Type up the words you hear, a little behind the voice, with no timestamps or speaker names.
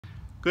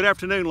Good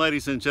afternoon,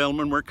 ladies and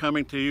gentlemen. We're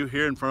coming to you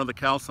here in front of the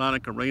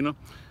Calsonic Arena.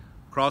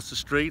 Across the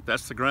street,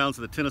 that's the grounds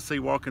of the Tennessee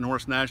Walking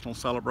Horse National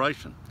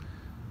Celebration.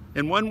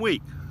 In 1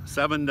 week,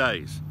 7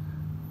 days,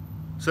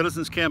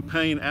 Citizens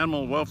Campaign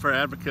animal welfare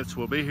advocates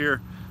will be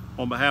here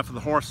on behalf of the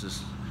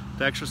horses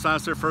to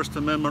exercise their First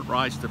Amendment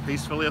rights to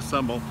peacefully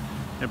assemble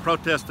and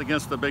protest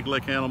against the big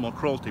lick animal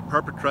cruelty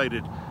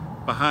perpetrated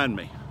behind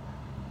me.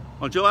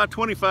 On July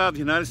 25, the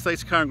United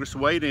States Congress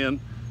weighed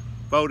in,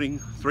 voting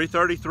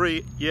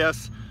 333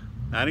 yes,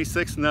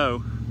 96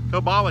 no, to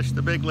abolish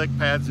the big lick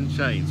pads and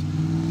chains.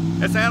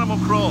 It's animal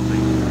cruelty.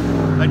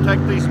 They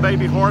take these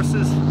baby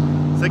horses,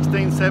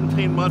 16,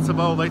 17 months of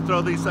old, they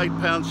throw these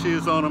 8-pound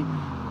shoes on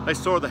them, they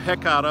store the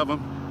heck out of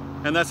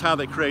them, and that's how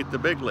they create the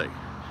big lick.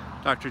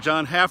 Dr.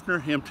 John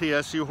Haffner,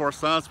 MTSU horse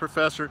science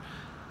professor,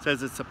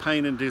 says it's a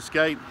pain-induced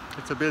gait.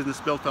 It's a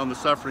business built on the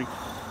suffering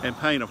and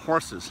pain of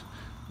horses.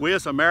 We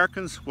as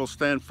Americans will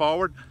stand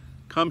forward,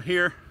 come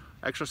here,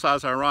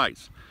 exercise our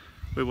rights.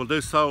 We will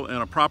do so in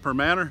a proper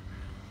manner,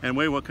 and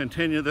we will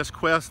continue this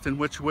quest in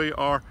which we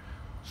are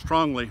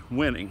strongly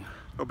winning.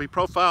 There will be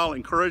profile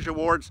and courage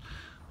awards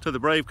to the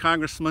brave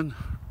congressmen,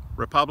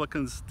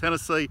 Republicans,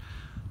 Tennessee,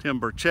 Tim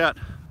Burchett,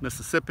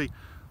 Mississippi,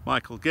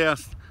 Michael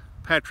Guest,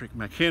 Patrick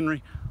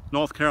McHenry,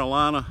 North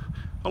Carolina,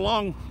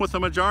 along with the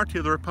majority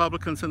of the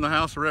Republicans in the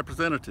House of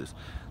Representatives.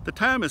 The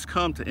time has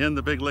come to end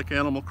the big lick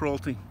animal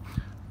cruelty.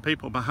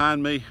 People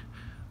behind me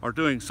are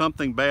doing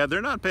something bad.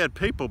 They're not bad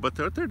people, but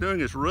what they're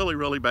doing is really,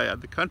 really bad.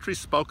 The country's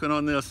spoken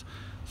on this.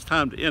 It's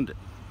time to end it.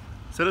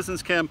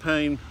 Citizens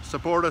Campaign,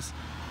 support us,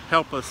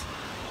 help us.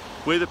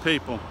 We the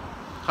people,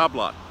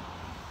 Hoblot.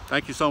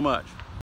 Thank you so much.